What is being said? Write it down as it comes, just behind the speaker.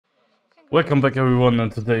Welcome back everyone, and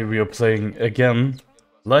today we are playing again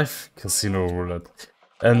live casino roulette.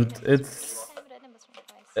 And it's...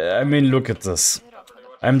 I mean, look at this.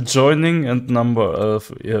 I'm joining and number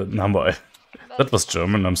that was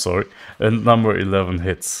German, I'm sorry. And number 11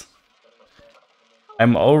 hits.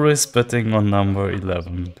 I'm always betting on number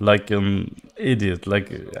 11, like an idiot.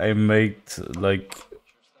 Like I made like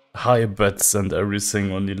high bets and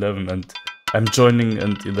everything on 11, and I'm joining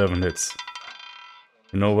and 11 hits.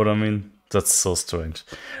 You know what I mean? That's so strange.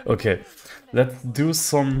 Okay, let's do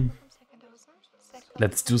some,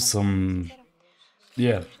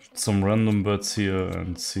 yeah, some random bets here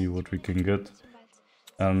and see what we can get.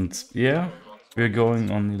 And yeah, we're going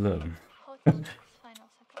on 11.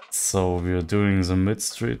 So we're doing the mid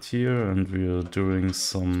street here, and we're doing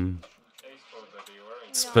some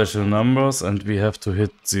special numbers, and we have to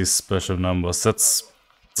hit these special numbers. That's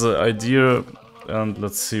the idea, and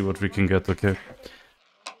let's see what we can get, okay?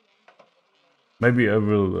 Maybe I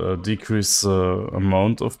will decrease the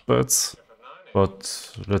amount of bets,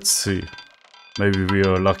 but let's see. Maybe we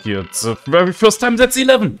are lucky at the very first time. That's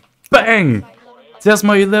 11! Bang! There's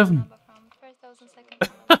my 11!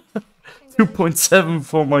 2.7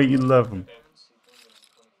 for my 11.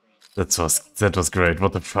 That was great.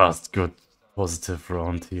 What a fast, good, positive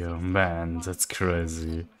round here. Man, that's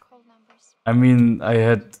crazy. I mean, I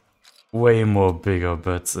had way more bigger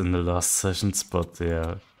bets in the last sessions, but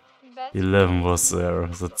yeah, 11 was there.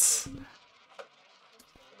 That's...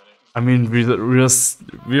 I mean, we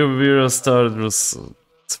started with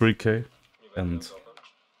 3k, and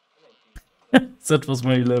that was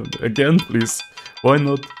my 11. Again, please. Why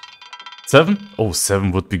not? 7? Oh, 7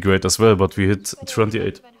 would be great as well, but we hit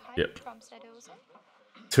 28. Yeah.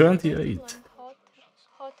 28.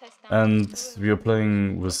 And we are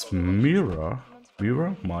playing with Mira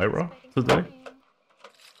today.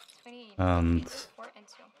 And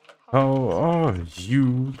how are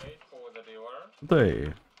you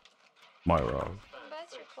today, Mira?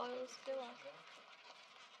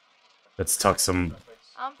 Let's talk some...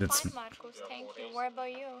 I'm fine, Marcus, thank you. What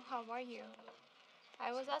about you? How are you?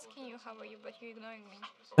 I was asking you how are you, but you're ignoring me.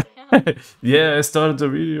 Yeah, I started the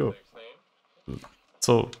video.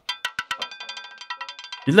 So...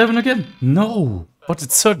 11 again? No! But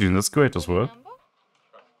it's 13, that's great as well.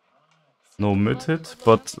 No mid hit,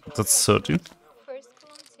 but that's 13.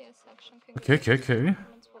 Okay.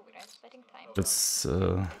 That's...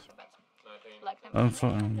 I'm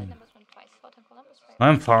fine.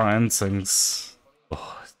 I'm fine, thanks.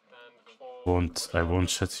 Oh, I won't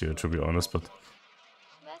chat here, to be honest, but...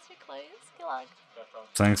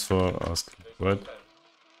 Thanks for asking, right?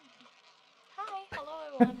 Hi,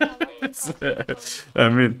 hello everyone. I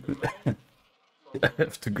mean... I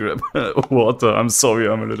have to grab water, I'm sorry,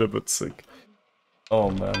 I'm a little bit sick.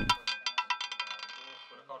 Oh man.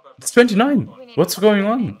 It's 29! What's going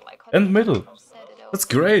on? And middle. That's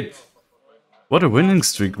great! What a winning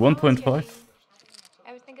streak, 1.5.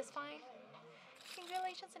 Everything is fine.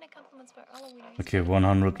 Congratulations and compliments for all of you. Okay,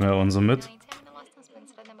 100 more on the mid.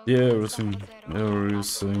 Yeah, everything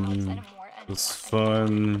is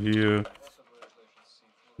fine here.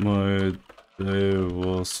 My day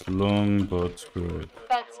was long, but great.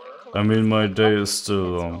 I mean, my day is still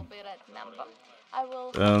long.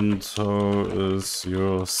 And how is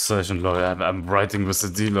your session? I'm writing with the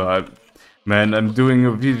dealer. Man, I'm doing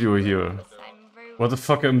a video here. What the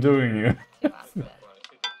fuck I'm doing here?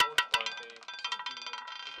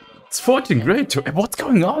 It's 14, great. What's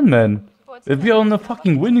going on, man? We are on a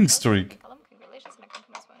fucking winning streak.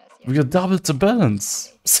 We are doubled the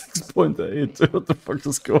balance. 6.8. What the fuck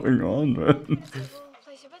is going on, man?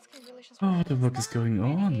 Oh, what the fuck is going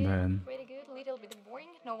on, man?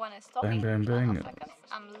 Bang, bang, bang.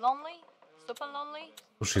 I'm lonely, super lonely.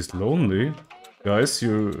 Oh, she's lonely? Guys,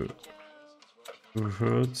 you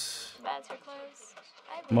heard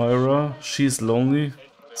Myra? She's lonely,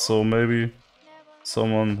 so maybe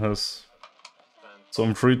someone has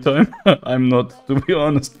some free time. I'm not, to be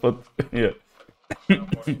honest, but yeah.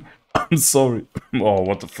 I'm sorry. Oh,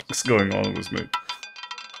 what the fuck is going on with me?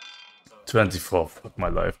 24, fuck my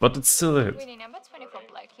life, but it's still a hit. Number 24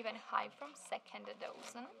 black, even high from second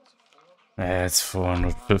dozen. Yeah, it's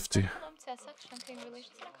 450.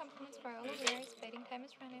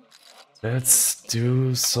 Let's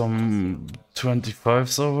do some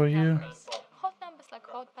 25s over here. Hot numbers like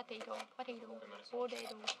hot potato,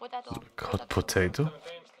 Hot potato?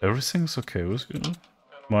 Everything's okay with you?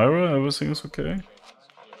 Myra, everything's okay?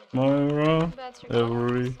 Myra,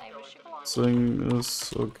 everything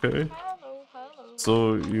is okay?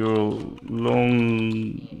 So you're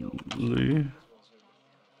lonely,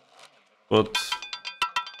 but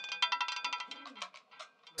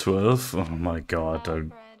 12? Oh my god.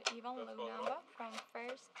 Red, even low number from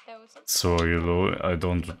first thousand. Sorry, low. I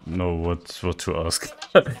don't know what to ask.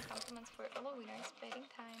 Congratulations and compliments for all winners. Betting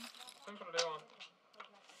time.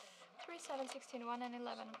 3, 7, 16, 1, and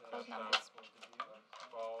 11. Close numbers.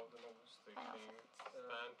 Final seconds.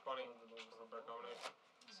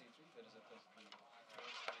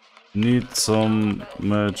 Need some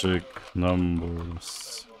magic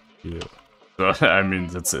numbers here. I mean,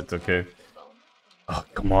 that's it, okay. Oh,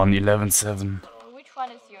 come on, 11-7. Which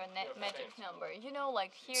one is your magic number? You know,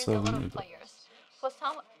 like, here's a 7, lot of players. For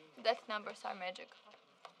some, that numbers are magic.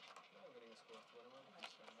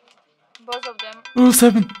 Both of them. Oh,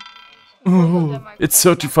 7! Both of Oh, them are it's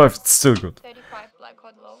cold 35, it's still good. 35 black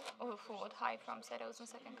code low. Oh, forward high from shadows in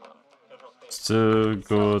second column. Still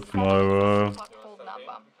good, Mira. Cold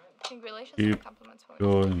number. Congratulations Keep and compliments for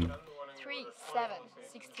going. 3, 7,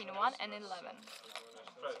 16, 1, and 11.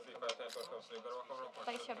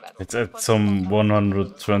 Place your bets. It's at some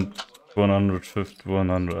 120, 150,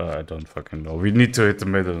 100. I don't fucking know. We need to hit the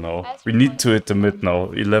middle now. We need to hit the mid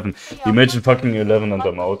now. 11. Imagine fucking 11 and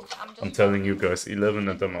I'm out. I'm telling you guys, 11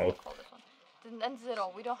 and I'm out. Then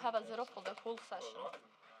 0. We don't have a 0 for the whole session.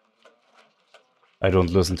 I don't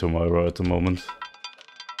listen to Myra at the moment.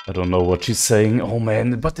 I don't know what she's saying. Oh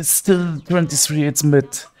man, but it's still 23. It's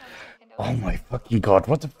mid. Oh my fucking god!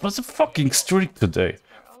 What was a fucking streak today?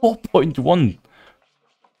 4.1.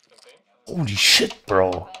 Holy shit,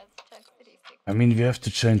 bro. I mean, we have to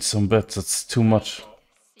change some bets. That's too much.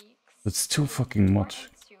 That's too fucking much.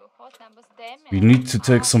 We need to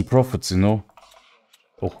take some profits, you know?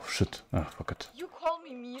 Oh, shit. Ah, fuck it. You call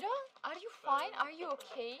me Mira? Are you fine? Are you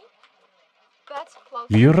okay? That's close.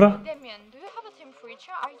 Mira? Damien, do you have a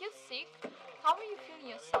temperature? Are you sick? How are you feeling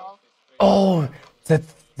yourself? Oh,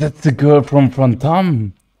 that's the girl from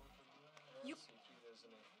Phantom.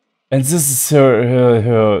 And this is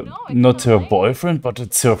her not her boyfriend, but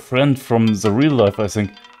it's her friend from the real life, I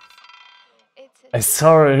think. I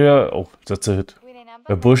saw her here. Oh, that's a hit.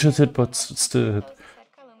 A bullshit hit, but still a hit.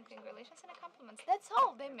 Congratulations and compliments. That's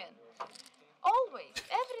all, Damien. Always,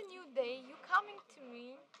 every new day, you coming to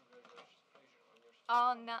me.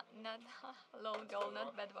 Oh, not low goal,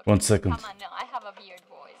 not bad vocal. 1 second. Come on, no, I have a weird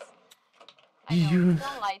voice. I know,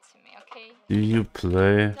 don't lie to me, okay? Do you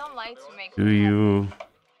play? Don't lie to me. Do you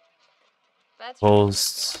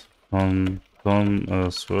post on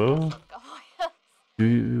as well? Do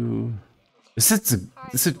you? Is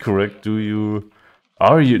it correct? Do you?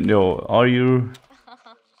 Are you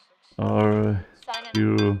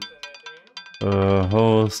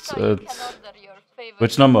host at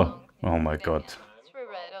which number? Oh my god.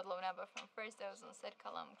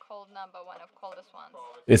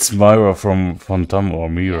 It's Myra from Phantom or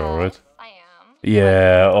Mira, right? I am.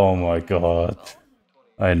 Yeah, oh my god.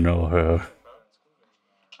 I know her.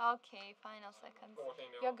 Okay, final seconds.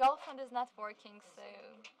 Your girlfriend is not working, so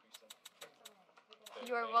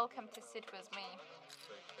you are welcome to sit with me.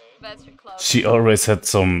 Better close. She always had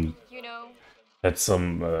some, you know,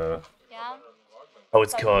 yeah? How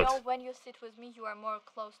it's called? You know, when you sit with me, you are more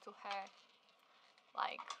close to her.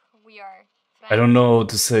 Like, we are friends. I don't know how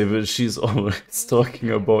to say, but she's always talking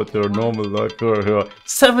about her normal life, her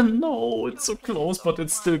 7, no, it's so close, but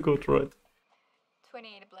it's still good, right?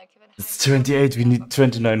 28 black, even it's 28, we need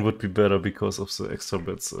 29 would be better because of the extra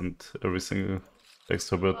bets and every single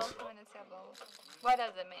extra bet. What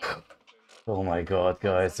does it mean? Oh my god,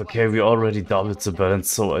 guys. Okay, we already doubled the balance,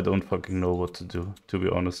 so I don't fucking know what to do, to be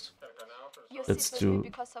honest. Let's do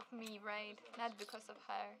because of me, right? Not because of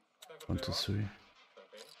her. 1, 2, 3.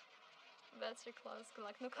 That's too close.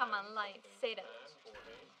 Like, no, come on, light. Say that.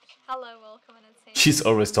 Hello, welcome, and say. She's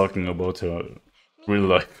always talking about her real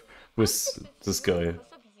life with this guy.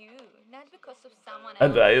 Because of you, not because of someone else.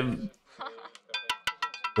 And I am.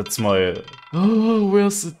 That's my. Oh,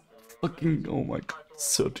 where's the fucking? Oh my god,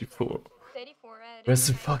 34. 34. Where's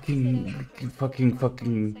the fucking?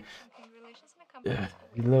 Yeah,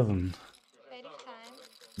 11.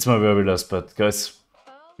 It's my very last bet, guys.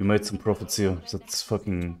 We made some profits here. That's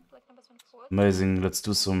fucking amazing. Let's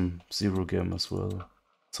do some zero game as well.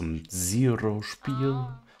 Some zero spiel.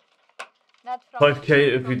 5k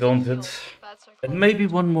if we don't hit. And maybe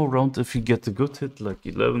one more round if we get a good hit, like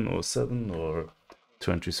 11 or 7 or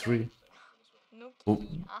 23. Oh,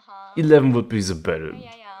 11 would be the better.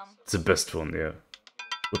 The best one, yeah.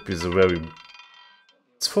 Would be the very...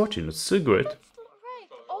 It's 14, it's still great.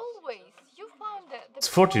 It's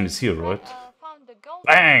 14 is here, right?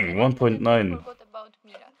 Bang! 1.9.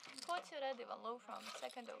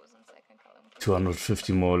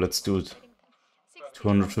 250 more, let's do it.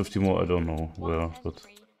 250 more, I don't know where, but...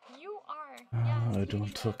 I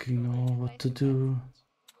don't fucking know what to do.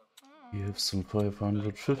 We have some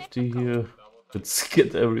 550 here. Let's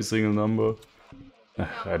get every single number.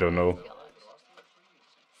 I don't know.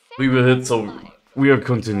 We will hit, so we are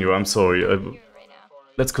continue. I'm sorry.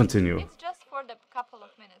 Let's continue. It's just for the couple of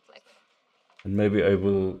minutes, like. And maybe I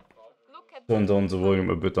will turn down the volume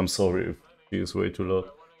a bit. I'm sorry if he is way too loud.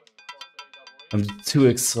 I'm too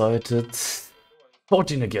excited.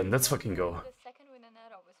 14 again. Let's fucking go. The second win in a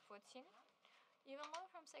row is 14. Even more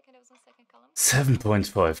from second of the second column.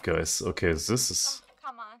 7.5, guys. Okay, this is.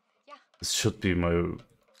 Come on, yeah. This should be my.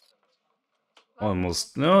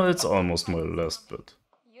 Almost. No, it's almost my last bet.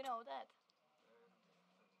 You know that.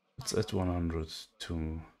 It's at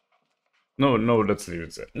 102. No, let's leave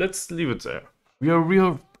it there. Let's leave it there. We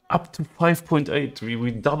are up to 5.8.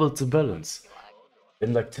 We doubled the balance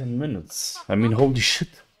in like 10 minutes. I mean, holy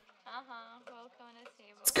shit.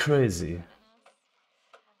 It's crazy.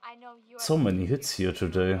 So many hits here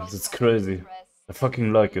today. It's crazy. I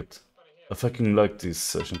fucking like it. I fucking like these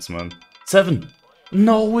sessions, man. 7!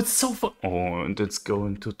 No, it's so fun. Oh, and it's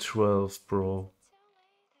going to 12, bro.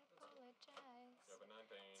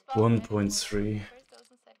 1.3.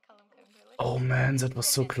 Oh man, that was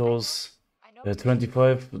so close.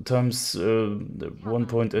 25 times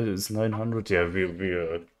 1.8 is 900. Yeah,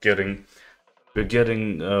 we're getting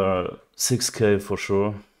 6k for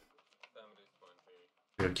sure.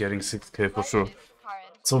 We're getting 6k for sure.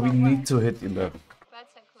 So we need to hit 11.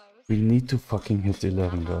 We need to fucking hit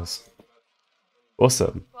 11, guys. Or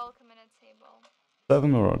 7.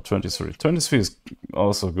 7 or 23. 23 is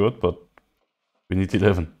also good, but we need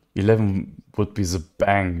 11. 11 would be the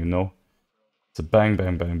bang, you know? The bang,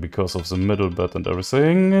 bang, bang, because of the middle bet and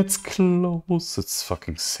everything. It's close. It's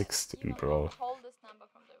fucking 16, bro.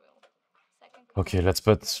 Okay, let's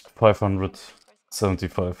bet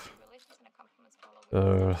 575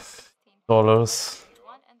 dollars.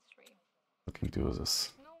 Fucking do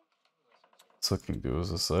this. Fucking do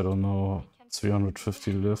this. I don't know.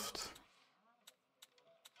 350 left.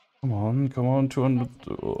 Come on, 200.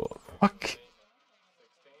 Oh, fuck.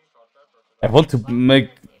 I want to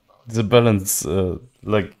make the balance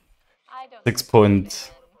like 6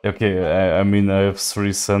 point. Okay, I mean I have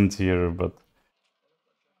 3 cents here, but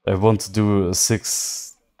I want to do a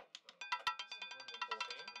 6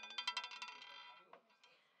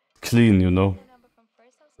 clean, you know,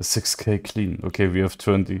 a 6k clean. Okay, we have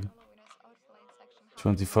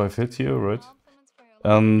 25 hit here, right?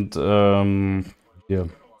 And yeah,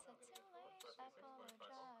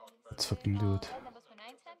 let's fucking do it.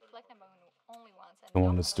 Come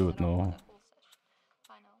on, let's do it now.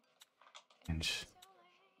 Inch.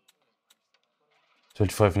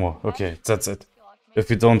 25 more. Okay, that's it. If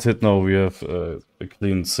we don't hit now, we have a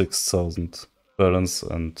clean 6,000 balance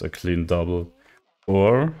and a clean double.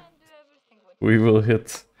 Or we will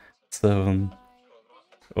hit 7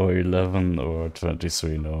 or 11 or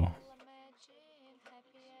 23 now.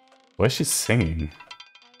 Why is she singing?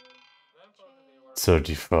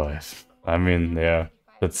 35. I mean, yeah.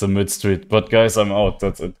 That's the mid-street. But guys, I'm out.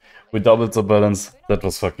 That's it. We doubled the balance. That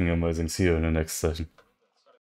was fucking amazing. See you in the next session.